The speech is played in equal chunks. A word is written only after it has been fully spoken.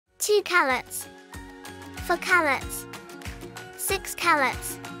2 carrots, 4 carrots, 6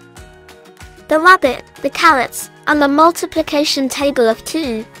 carrots. The rabbit, the carrots, and the multiplication table of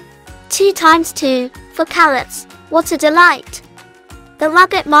 2. 2 times 2, 4 carrots, what a delight! The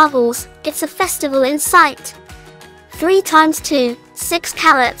rabbit marvels, it's a festival in sight. 3 times 2, 6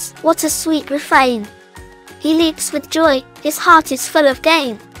 carrots, what a sweet refrain! He leaps with joy, his heart is full of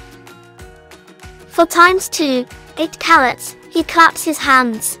gain. 4 times 2, 8 carrots, he claps his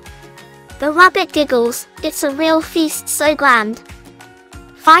hands. The rabbit giggles, it's a real feast so grand.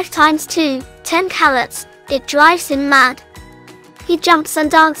 5 times 2, 10 carrots, it drives him mad. He jumps and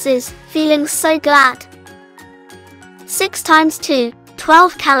dances, feeling so glad. 6 times 2,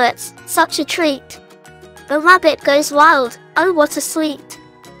 12 carrots, such a treat. The rabbit goes wild, oh what a sweet.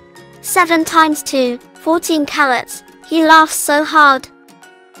 7 times 2, 14 carrots, he laughs so hard.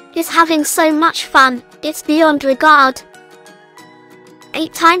 He's having so much fun, it's beyond regard.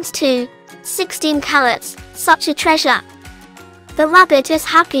 8 times 2, 16 carrots, such a treasure. The rabbit is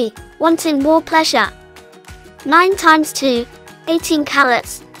happy, wanting more pleasure. 9 times 2, 18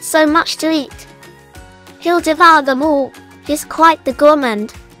 carrots, so much to eat. He'll devour them all, he's quite the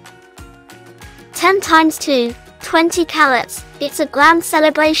gourmand. 10 times 2, 20 carrots, it's a grand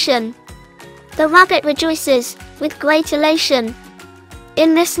celebration. The rabbit rejoices, with great elation.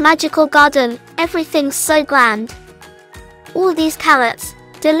 In this magical garden, everything's so grand. All these carrots,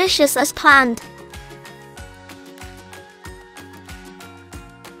 delicious as planned.